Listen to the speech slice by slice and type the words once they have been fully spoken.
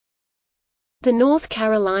The North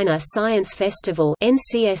Carolina Science Festival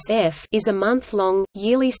 (NCSF) is a month-long,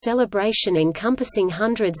 yearly celebration encompassing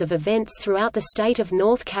hundreds of events throughout the state of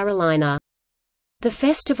North Carolina. The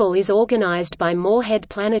festival is organized by Moorhead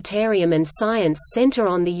Planetarium and Science Center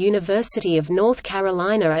on the University of North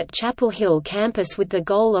Carolina at Chapel Hill campus with the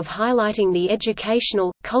goal of highlighting the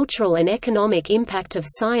educational, cultural and economic impact of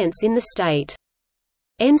science in the state.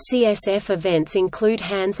 NCSF events include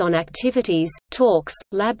hands-on activities, talks,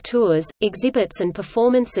 lab tours, exhibits and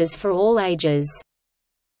performances for all ages.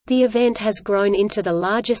 The event has grown into the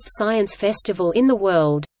largest science festival in the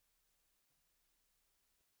world.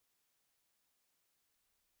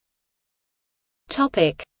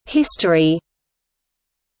 History.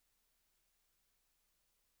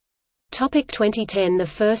 2010 The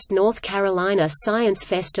first North Carolina Science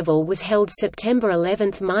Festival was held September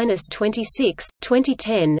 11–26,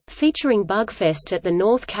 2010, featuring Bugfest at the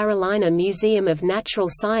North Carolina Museum of Natural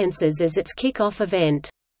Sciences as its kick-off event.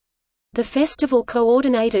 The festival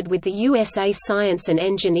coordinated with the USA Science and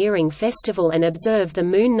Engineering Festival and Observe the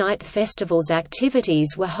Moon Night Festival's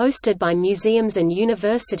activities were hosted by museums and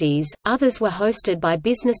universities, others were hosted by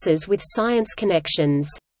businesses with science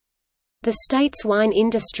connections. The state's wine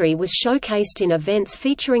industry was showcased in events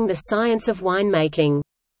featuring the science of winemaking.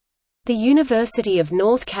 The University of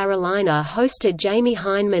North Carolina hosted Jamie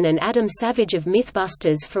Hyneman and Adam Savage of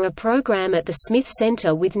Mythbusters for a program at the Smith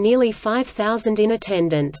Center with nearly 5,000 in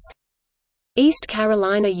attendance. East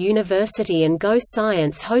Carolina University and Go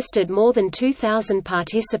Science hosted more than 2,000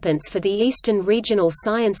 participants for the Eastern Regional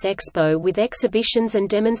Science Expo with exhibitions and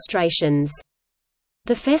demonstrations.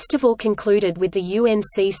 The festival concluded with the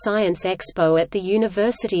UNC Science Expo at the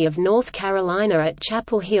University of North Carolina at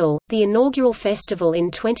Chapel Hill. The inaugural festival in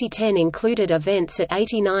 2010 included events at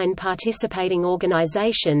 89 participating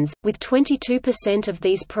organizations, with 22% of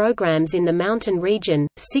these programs in the Mountain Region,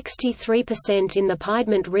 63% in the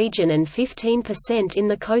Piedmont Region and 15% in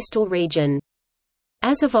the Coastal Region.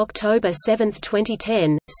 As of October 7,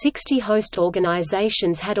 2010, 60 host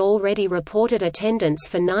organizations had already reported attendance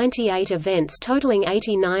for 98 events totaling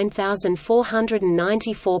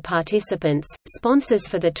 89,494 participants. Sponsors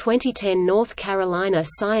for the 2010 North Carolina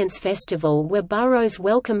Science Festival were Burroughs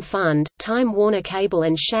Wellcome Fund, Time Warner Cable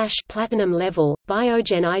and Shash Platinum Level,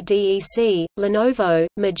 Biogen IDEC, Lenovo,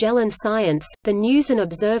 Magellan Science, The News and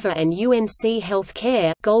Observer and UNC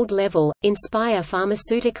Healthcare Gold Level, Inspire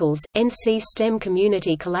Pharmaceuticals, NC STEM Community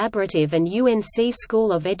Collaborative and UNC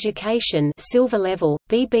School of Education Silver Level,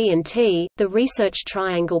 BB&T, the Research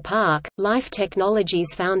Triangle Park, Life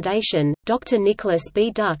Technologies Foundation, Dr. Nicholas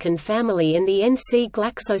B. Duck and Family and the NC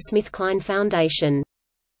GlaxoSmithKline Foundation.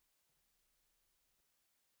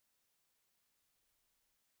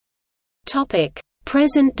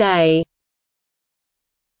 Present day.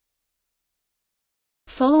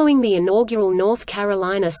 Following the inaugural North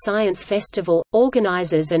Carolina Science Festival,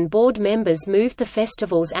 organizers and board members moved the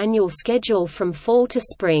festival's annual schedule from fall to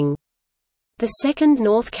spring. The second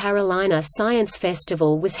North Carolina Science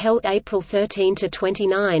Festival was held April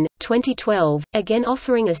 13–29, 2012, again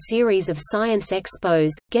offering a series of science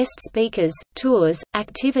expos, guest speakers, tours,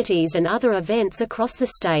 activities and other events across the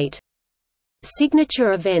state.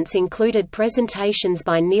 Signature events included presentations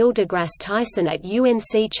by Neil deGrasse Tyson at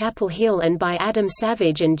UNC Chapel Hill and by Adam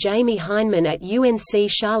Savage and Jamie Hyneman at UNC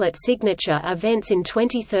Charlotte. Signature events in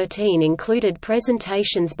 2013 included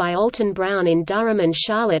presentations by Alton Brown in Durham and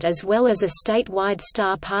Charlotte as well as a statewide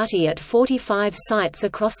star party at 45 sites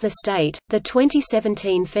across the state. The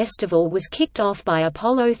 2017 festival was kicked off by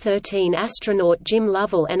Apollo 13 astronaut Jim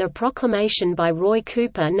Lovell and a proclamation by Roy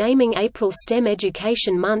Cooper naming April STEM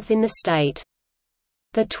Education Month in the state.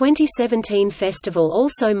 The 2017 festival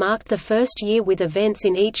also marked the first year with events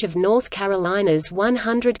in each of North Carolina's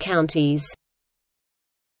 100 counties.